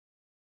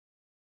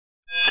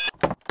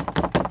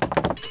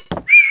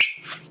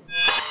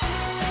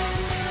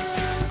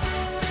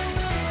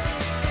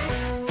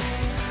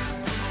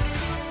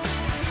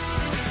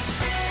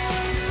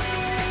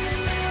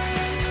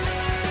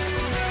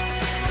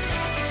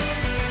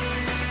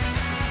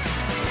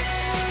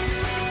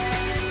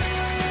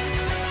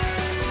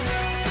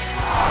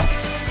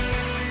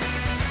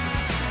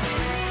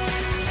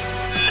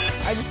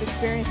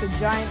experience a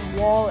giant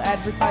wall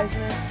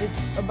advertisement.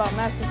 It's about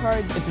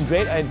MasterCard. It's a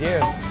great idea,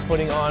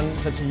 putting on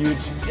such a huge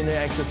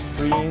interactive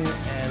screen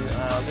and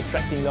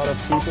attracting a lot of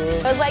people.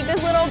 It was like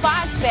this little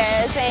box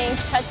there saying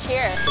touch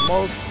here. The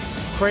most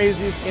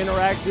craziest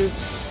interactive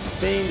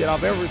thing that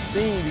I've ever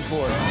seen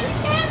before.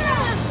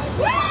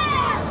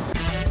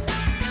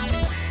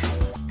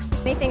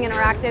 Anything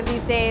interactive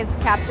these days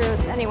captures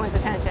anyone's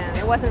attention.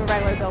 It wasn't a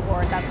regular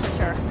billboard, that's for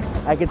sure.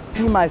 I could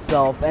see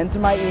myself enter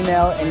my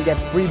email and get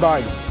free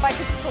bargains. I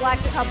could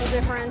select a couple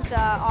different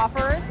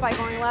offers by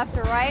going left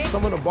or right.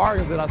 Some of the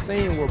bargains that I've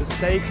seen were the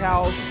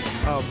Steakhouse,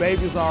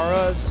 Babies R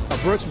Us,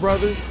 Brooks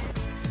Brothers.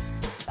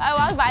 I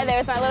walked by there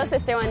with my little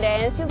sister one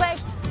day and she's like,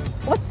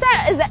 what's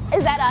that?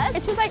 Is that us?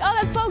 And she's like, oh,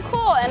 that's so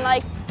cool. And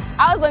like,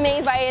 I was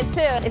amazed by it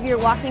too. If you're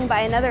walking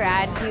by another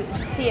ad, you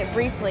see it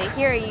briefly.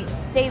 Here, you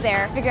stay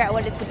there, figure out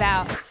what it's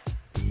about.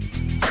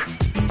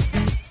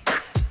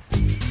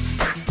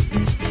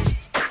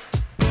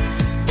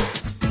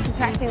 It's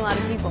attracting a lot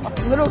of people.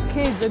 Little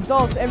kids,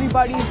 adults,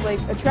 everybody's like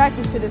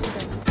attracted to this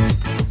thing.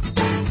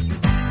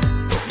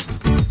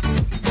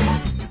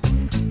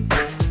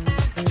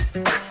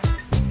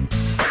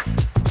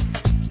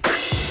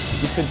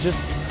 You could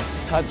just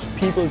touch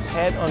people's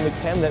head on the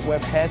cam that were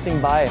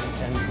passing by,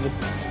 and this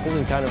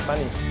is kind of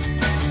funny.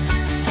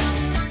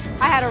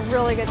 I had a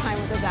really good time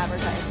with this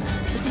advertisement.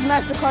 This is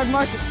MasterCard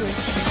Marketplace.